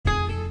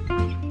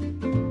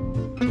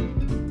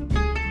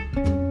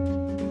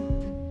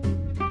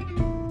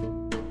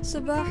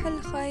صباح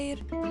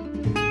الخير.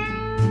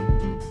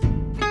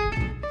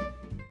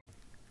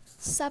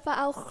 صباح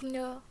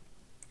الخير.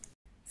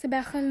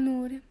 صباح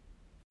النور.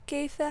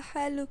 كيف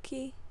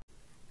حالك؟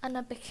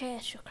 أنا بخير،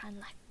 شكرا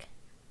لك.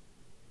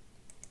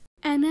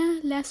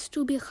 أنا لست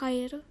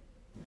بخير.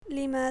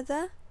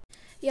 لماذا؟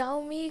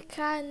 يومي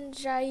كان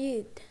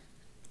جيد.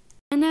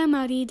 أنا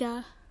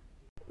مريضة.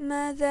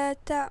 ماذا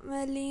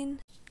تعملين؟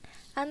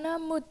 أنا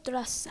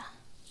مدرسة.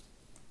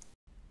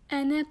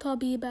 أنا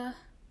طبيبة.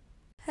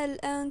 هل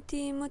أنت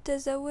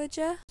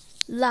متزوجة؟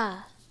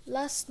 لا،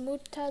 لست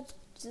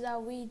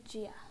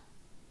متزوجة.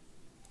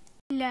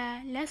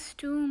 لا،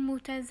 لست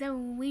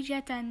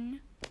متزوجة.